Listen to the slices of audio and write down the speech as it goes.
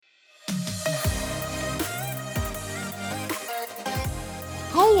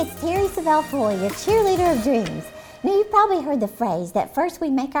it's Terry Savelle Foy, your cheerleader of dreams. Now, you've probably heard the phrase that first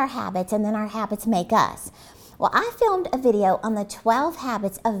we make our habits and then our habits make us. Well, I filmed a video on the 12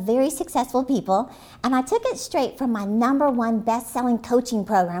 habits of very successful people, and I took it straight from my #1 best-selling coaching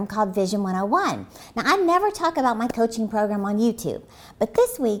program called Vision 101. Now, I never talk about my coaching program on YouTube, but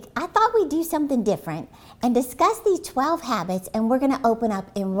this week I thought we'd do something different and discuss these 12 habits, and we're going to open up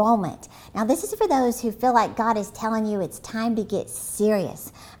enrollment. Now, this is for those who feel like God is telling you it's time to get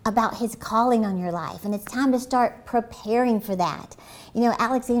serious about His calling on your life, and it's time to start preparing for that. You know,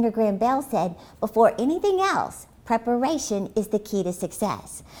 Alexander Graham Bell said, before anything else, preparation is the key to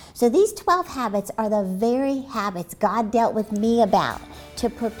success. So these 12 habits are the very habits God dealt with me about to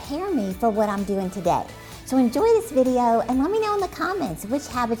prepare me for what I'm doing today. So enjoy this video and let me know in the comments which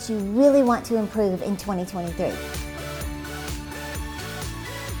habits you really want to improve in 2023.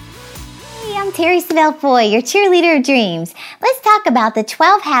 Hey, I'm Terry Savelle Foy, your cheerleader of dreams. Let's talk about the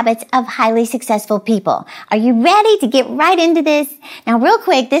 12 habits of highly successful people. Are you ready to get right into this? Now, real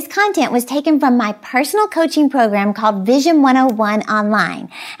quick, this content was taken from my personal coaching program called Vision 101 Online.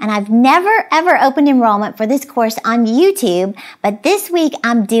 And I've never, ever opened enrollment for this course on YouTube, but this week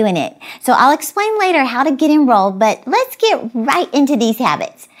I'm doing it. So I'll explain later how to get enrolled, but let's get right into these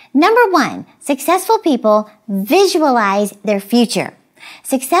habits. Number 1, successful people visualize their future.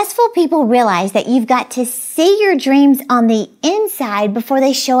 Successful people realize that you've got to see your dreams on the inside before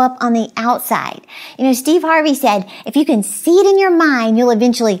they show up on the outside. You know, Steve Harvey said, if you can see it in your mind, you'll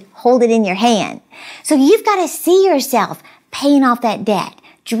eventually hold it in your hand. So you've got to see yourself paying off that debt,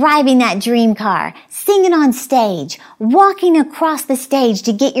 driving that dream car, singing on stage, walking across the stage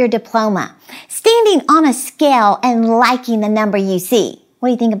to get your diploma, standing on a scale and liking the number you see. What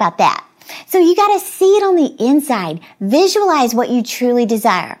do you think about that? So you got to see it on the inside. Visualize what you truly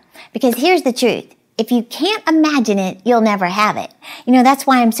desire. Because here's the truth. If you can't imagine it, you'll never have it. You know, that's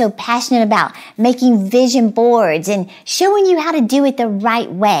why I'm so passionate about making vision boards and showing you how to do it the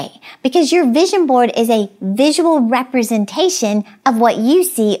right way. Because your vision board is a visual representation of what you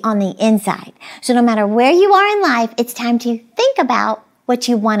see on the inside. So no matter where you are in life, it's time to think about what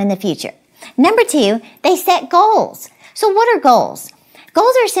you want in the future. Number 2, they set goals. So what are goals?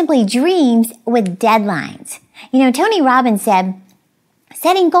 Goals are simply dreams with deadlines. You know, Tony Robbins said,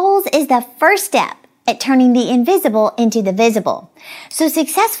 setting goals is the first step at turning the invisible into the visible. So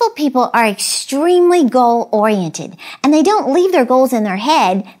successful people are extremely goal-oriented, and they don't leave their goals in their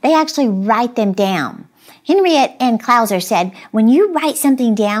head, they actually write them down. Henriette Ann Clouser said, when you write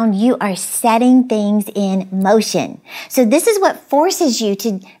something down, you are setting things in motion. So this is what forces you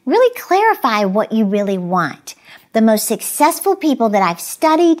to really clarify what you really want. The most successful people that I've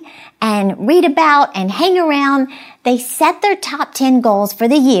studied and read about and hang around, they set their top 10 goals for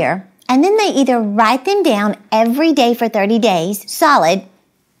the year, and then they either write them down every day for 30 days, solid,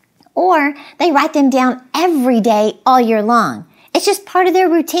 or they write them down every day all year long. It's just part of their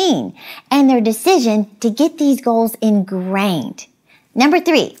routine and their decision to get these goals ingrained. Number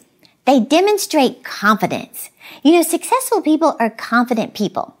 3, they demonstrate confidence. You know, successful people are confident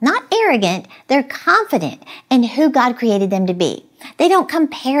people, not arrogant. They're confident in who God created them to be. They don't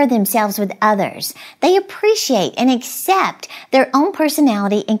compare themselves with others. They appreciate and accept their own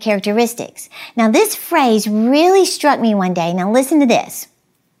personality and characteristics. Now, this phrase really struck me one day. Now, listen to this.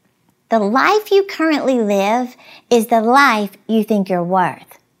 The life you currently live is the life you think you're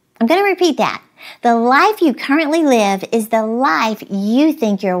worth. I'm going to repeat that. The life you currently live is the life you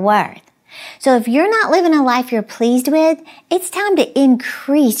think you're worth. So if you're not living a life you're pleased with, it's time to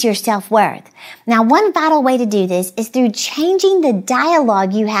increase your self-worth. Now, one vital way to do this is through changing the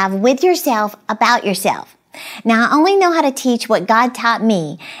dialogue you have with yourself about yourself. Now, I only know how to teach what God taught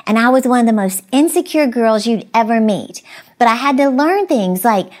me, and I was one of the most insecure girls you'd ever meet. But I had to learn things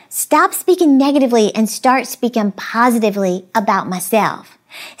like stop speaking negatively and start speaking positively about myself.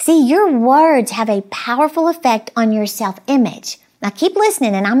 See, your words have a powerful effect on your self-image. Now keep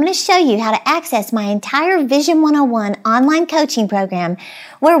listening, and I'm going to show you how to access my entire Vision 101 online coaching program,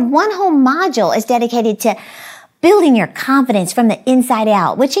 where one whole module is dedicated to building your confidence from the inside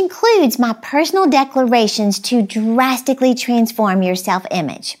out, which includes my personal declarations to drastically transform your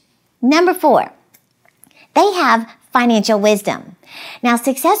self-image. Number 4, they have financial wisdom. Now,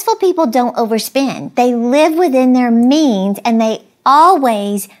 successful people don't overspend. They live within their means, and they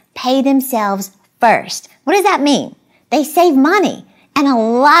always pay themselves first. What does that mean? They save money, and a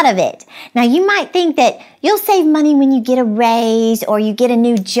lot of it. Now, you might think that you'll save money when you get a raise or you get a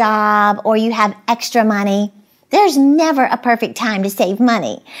new job or you have extra money. There's never a perfect time to save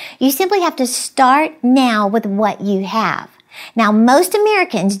money. You simply have to start now with what you have. Now, most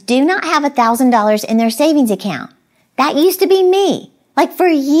Americans do not have $1,000 in their savings account. That used to be me. Like for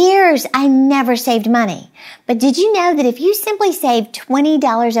years, I never saved money. But did you know that if you simply saved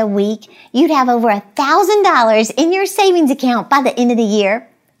 $20 a week, you'd have over $1,000 in your savings account by the end of the year?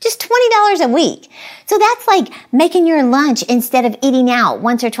 Just $20 a week. So that's like making your lunch instead of eating out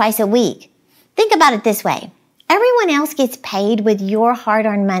once or twice a week. Think about it this way. Everyone else gets paid with your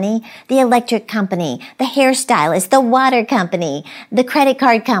hard-earned money. The electric company, the hairstylist, the water company, the credit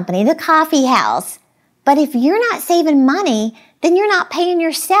card company, the coffee house. But if you're not saving money, then you're not paying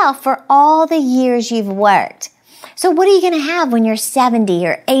yourself for all the years you've worked. So what are you going to have when you're 70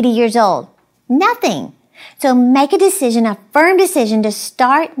 or 80 years old? Nothing. So make a decision, a firm decision to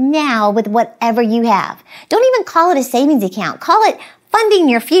start now with whatever you have. Don't even call it a savings account. Call it funding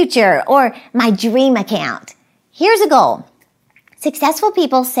your future or my dream account. Here's a goal. Successful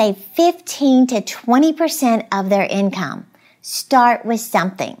people save 15 to 20% of their income. Start with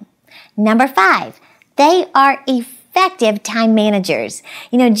something. Number 5, they are effective time managers.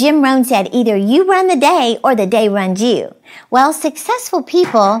 Jim Rohn said, either you run the day or the day runs you. Well, successful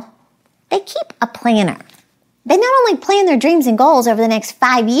people, they keep a planner. They not only plan their dreams and goals over the next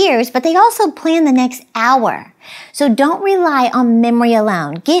 5 years, but they also plan the next hour. So don't rely on memory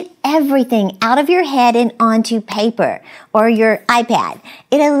alone. Get everything out of your head and onto paper or your iPad.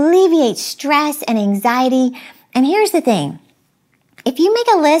 It alleviates stress and anxiety. And here's the thing. If you make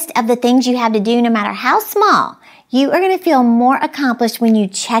a list of the things you have to do, no matter how small, you are going to feel more accomplished when you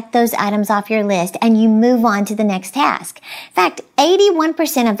check those items off your list and you move on to the next task. In fact,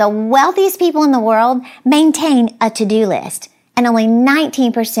 81% of the wealthiest people in the world maintain a to-do list, and only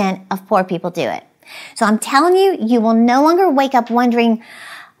 19% of poor people do it. So I'm telling you, you will no longer wake up wondering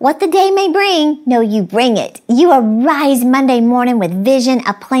what the day may bring. No, you bring it. You arise Monday morning with vision,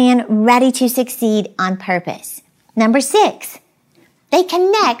 a plan, ready to succeed on purpose. Number 6, they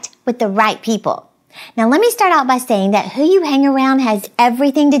connect with the right people. Now, let me start out by saying that who you hang around has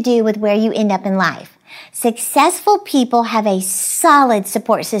everything to do with where you end up in life. Successful people have a solid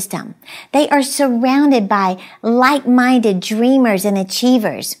support system. They are surrounded by like-minded dreamers and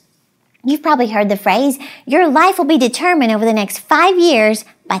achievers. You've probably heard the phrase, your life will be determined over the next 5 years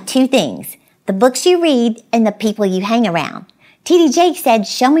by 2 things, the books you read and the people you hang around. T.D. Jakes said,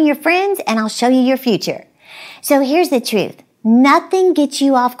 show me your friends and I'll show you your future. So here's the truth. Nothing gets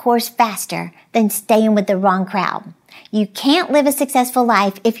you off course faster than staying with the wrong crowd. You can't live a successful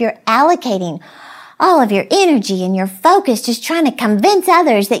life if you're allocating all of your energy and your focus just trying to convince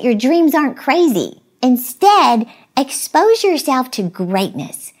others that your dreams aren't crazy. Instead, expose yourself to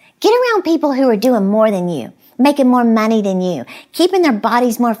greatness. Get around people who are doing more than you, making more money than you, keeping their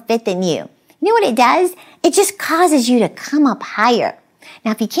bodies more fit than you. You know what it does? It just causes you to come up higher. Now,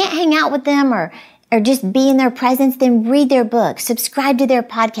 if you can't hang out with them or just be in their presence, then read their books, subscribe to their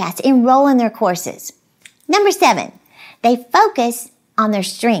podcasts, enroll in their courses. Number 7, they focus on their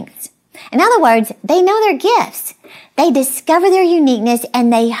strengths. In other words, they know their gifts. They discover their uniqueness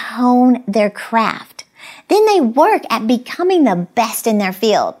and they hone their craft. Then they work at becoming the best in their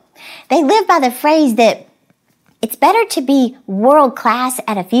field. They live by the phrase that it's better to be world class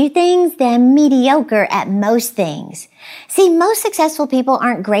at a few things than mediocre at most things. See, most successful people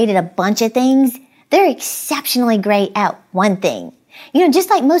aren't great at a bunch of things. They're exceptionally great at one thing. Just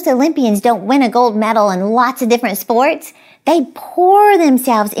like most Olympians don't win a gold medal in lots of different sports, they pour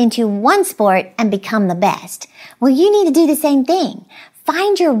themselves into one sport and become the best. Well, you need to do the same thing.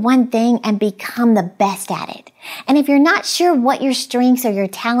 Find your one thing and become the best at it. And if you're not sure what your strengths or your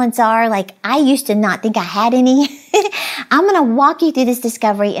talents are, like I used to not think I had any, I'm going to walk you through this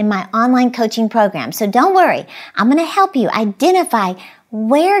discovery in my online coaching program. So don't worry. I'm going to help you identify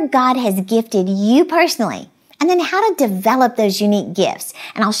where God has gifted you personally, and then how to develop those unique gifts.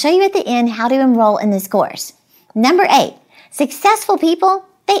 And I'll show you at the end how to enroll in this course. Number 8, successful people,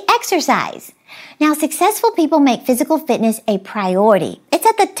 they exercise. Now, successful people make physical fitness a priority. It's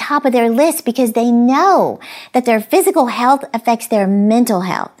at the top of their list because they know that their physical health affects their mental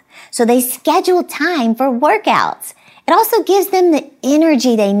health. So they schedule time for workouts. It also gives them the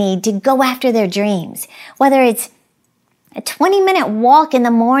energy they need to go after their dreams, whether it's a 20-minute walk in the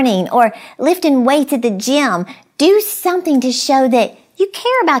morning or lifting weights at the gym. Do something to show that you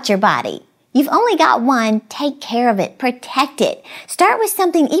care about your body. You've only got one. Take care of it. Protect it. Start with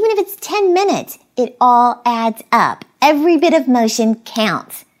something, even if it's 10 minutes. It all adds up. Every bit of motion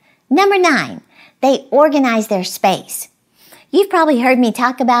counts. Number 9, they organize their space. You've probably heard me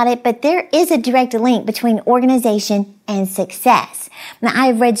talk about it, but there is a direct link between organization and success. Now,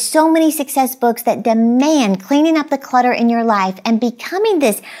 I've read so many success books that demand cleaning up the clutter in your life and becoming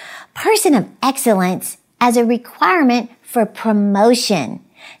this person of excellence as a requirement for promotion.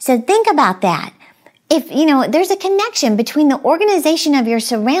 So think about that. there's a connection between the organization of your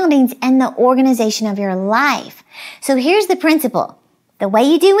surroundings and the organization of your life. So here's the principle. The way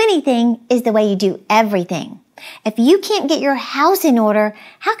you do anything is the way you do everything. If you can't get your house in order,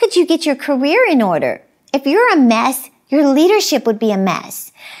 how could you get your career in order? If you're a mess, your leadership would be a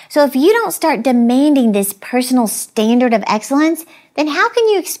mess. So if you don't start demanding this personal standard of excellence, then how can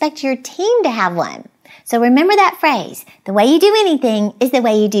you expect your team to have one? So remember that phrase, the way you do anything is the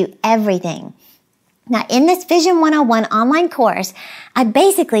way you do everything. Now, in this Vision 101 online course, I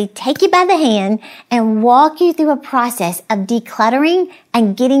basically take you by the hand and walk you through a process of decluttering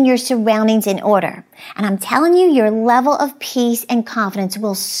and getting your surroundings in order. And I'm telling you, your level of peace and confidence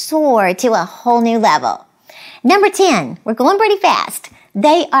will soar to a whole new level. Number 10, we're going pretty fast.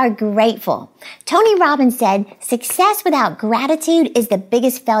 They are grateful. Tony Robbins said, success without gratitude is the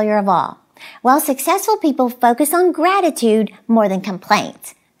biggest failure of all. Well, successful people focus on gratitude more than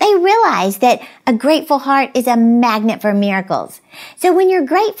complaints. They realize that a grateful heart is a magnet for miracles. So when you're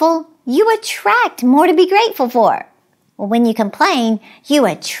grateful, you attract more to be grateful for. Well, when you complain, you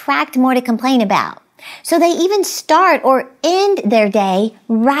attract more to complain about. So they even start or end their day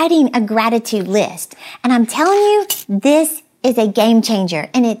writing a gratitude list. And I'm telling you, this is a game changer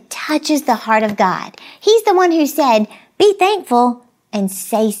and it touches the heart of God. He's the one who said, be thankful and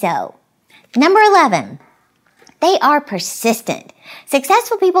say so. Number 11, they are persistent.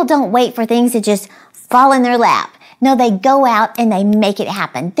 Successful people don't wait for things to just fall in their lap. No, they go out and they make it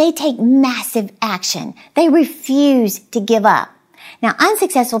happen. They take massive action. They refuse to give up. Now,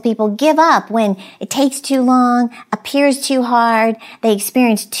 unsuccessful people give up when it takes too long, appears too hard, they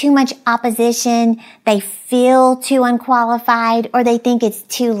experience too much opposition, they feel too unqualified, or they think it's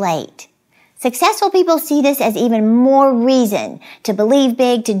too late. Successful people see this as even more reason to believe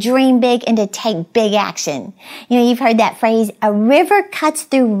big, to dream big, and to take big action. You've heard that phrase, a river cuts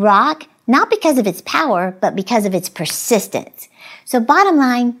through rock, not because of its power, but because of its persistence. So bottom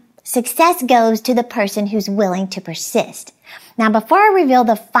line, success goes to the person who's willing to persist. Now, before I reveal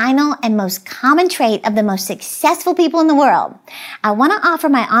the final and most common trait of the most successful people in the world, I want to offer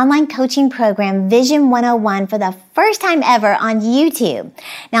my online coaching program, Vision 101, for the first time ever on YouTube.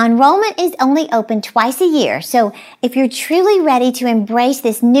 Now, enrollment is only open twice a year, so if you're truly ready to embrace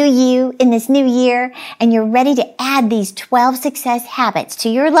this new you in this new year, and you're ready to add these 12 success habits to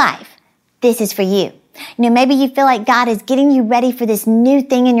your life, this is for you. Maybe you feel like God is getting you ready for this new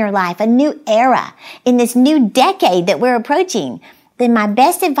thing in your life, a new era, in this new decade that we're approaching. Then my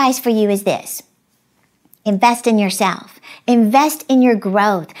best advice for you is this. Invest in yourself. Invest in your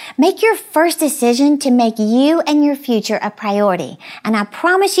growth. Make your first decision to make you and your future a priority. And I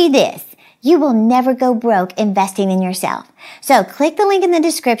promise you this, you will never go broke investing in yourself. So click the link in the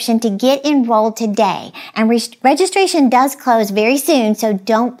description to get enrolled today. And registration does close very soon, so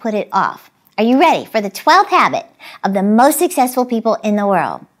don't put it off. Are you ready for the 12th habit of the most successful people in the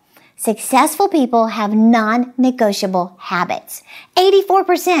world? Successful people have non-negotiable habits.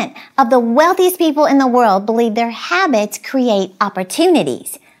 84% of the wealthiest people in the world believe their habits create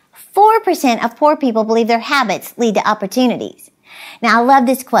opportunities. 4% of poor people believe their habits lead to opportunities. Now, I love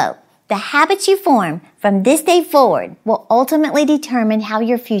this quote. The habits you form from this day forward will ultimately determine how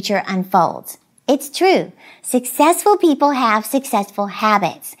your future unfolds. It's true. Successful people have successful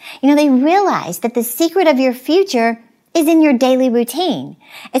habits. They realize that the secret of your future is in your daily routine.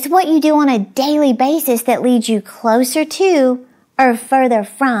 It's what you do on a daily basis that leads you closer to or further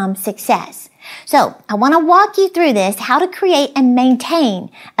from success. So I want to walk you through this, how to create and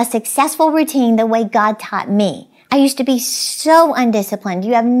maintain a successful routine the way God taught me. I used to be so undisciplined.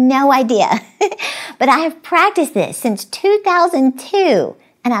 You have no idea. But I have practiced this since 2002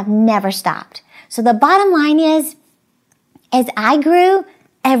 and I've never stopped. So the bottom line is, as I grew,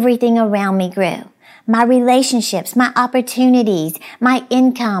 everything around me grew. My relationships, my opportunities, my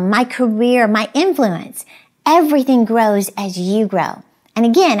income, my career, my influence, everything grows as you grow. And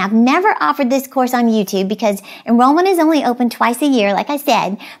again, I've never offered this course on YouTube because enrollment is only open twice a year, like I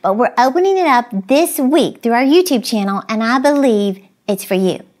said, but we're opening it up this week through our YouTube channel, and I believe it's for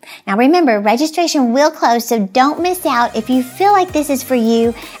you. Now remember, registration will close, so don't miss out. If you feel like this is for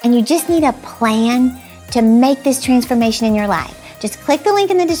you and you just need a plan to make this transformation in your life, just click the link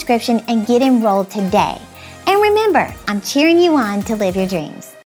in the description and get enrolled today. And remember, I'm cheering you on to live your dreams.